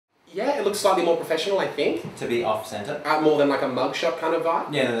Yeah, it looks slightly more professional, I think. To be off-centre? More than like a mugshot kind of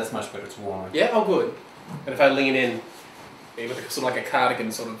vibe. Yeah, no, that's much better. It's warmer. Yeah, oh good. And if I lean in, with sort of like a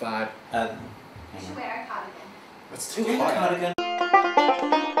cardigan sort of vibe. You should wear a cardigan. That's too high. Cardigan.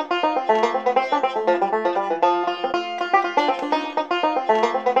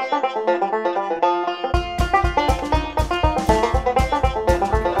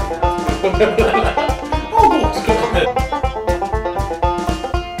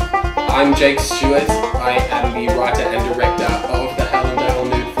 I'm Jake Stewart. I am the writer and director of the Helendale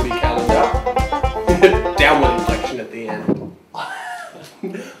Nude Footy Calendar. Downward inflection at the end.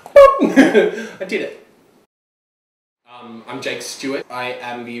 I did it. I'm Jake Stewart. I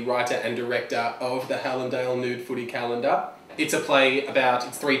am the writer and director of the Helendale Nude Footy Calendar. It's a play about,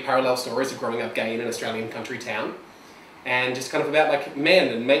 it's 3 parallel stories of growing up gay in an Australian country town. And just kind of about like men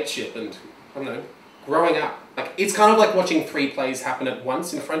and mateship and, I don't know, growing up. Like, it's kind of like watching 3 plays happen at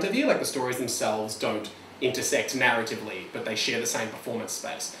once in front of you. Like, the stories themselves don't intersect narratively, but they share the same performance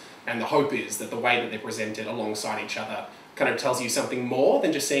space. And the hope is that the way that they're presented alongside each other kind of tells you something more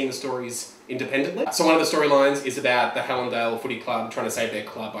than just seeing the stories independently. So one of the storylines is about the Helendale Footy Club trying to save their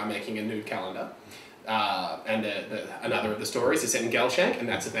club by making a nude calendar. And another of the stories is set in Galshank, and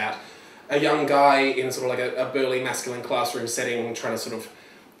that's about a young guy in sort of like a burly masculine classroom setting trying to sort of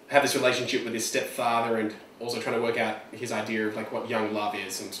have this relationship with his stepfather and also trying to work out his idea of like what young love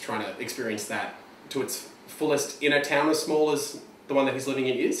is and trying to experience that to its fullest in a town as small as the one that he's living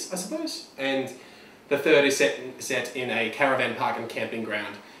in is, I suppose. And the third is set in a caravan park and camping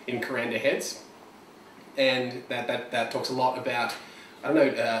ground in Kuranda Heads. And that talks a lot about, I don't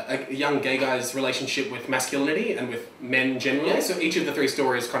know, a young gay guy's relationship with masculinity and with men generally. So each of the 3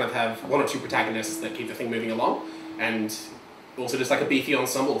 stories kind of have 1 or 2 protagonists that keep the thing moving along, and also just like a beefy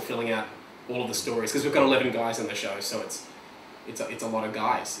ensemble filling out all of the stories, because we've got 11 guys in the show, so it's a lot of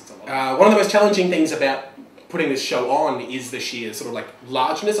guys. It's a lot. One of the most challenging things about putting this show on is the sheer sort of like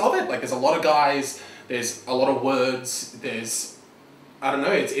largeness of it. Like, there's a lot of guys, there's a lot of words, there's, I don't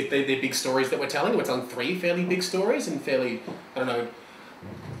know, they're big stories that we're telling. We're telling 3 fairly big stories and fairly, I don't know,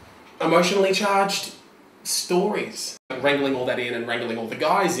 emotionally charged stories. Wrangling all that in and wrangling all the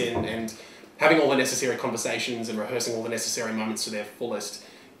guys in and having all the necessary conversations and rehearsing all the necessary moments to their fullest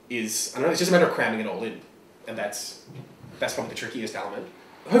is, I don't know, it's just a matter of cramming it all in. And that's probably the trickiest element.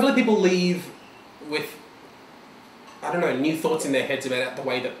 Hopefully people leave with, I don't know, new thoughts in their heads about the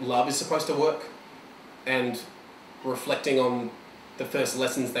way that love is supposed to work, and reflecting on the first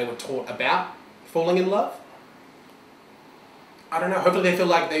lessons they were taught about falling in love. I don't know, hopefully they feel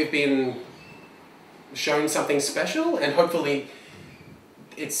like they've been shown something special, and hopefully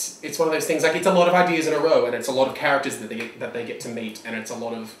it's one of those things, like, it's a lot of ideas in a row, and it's a lot of characters that they get to meet, and it's a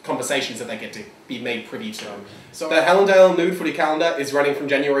lot of conversations that they get to be made privy to. So the Helendale Nude Footy Calendar is running from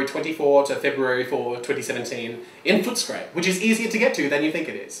January 24 to February 4, 2017 in Footscray, which is easier to get to than you think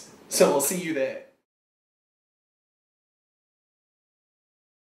it is. So I'll see you there.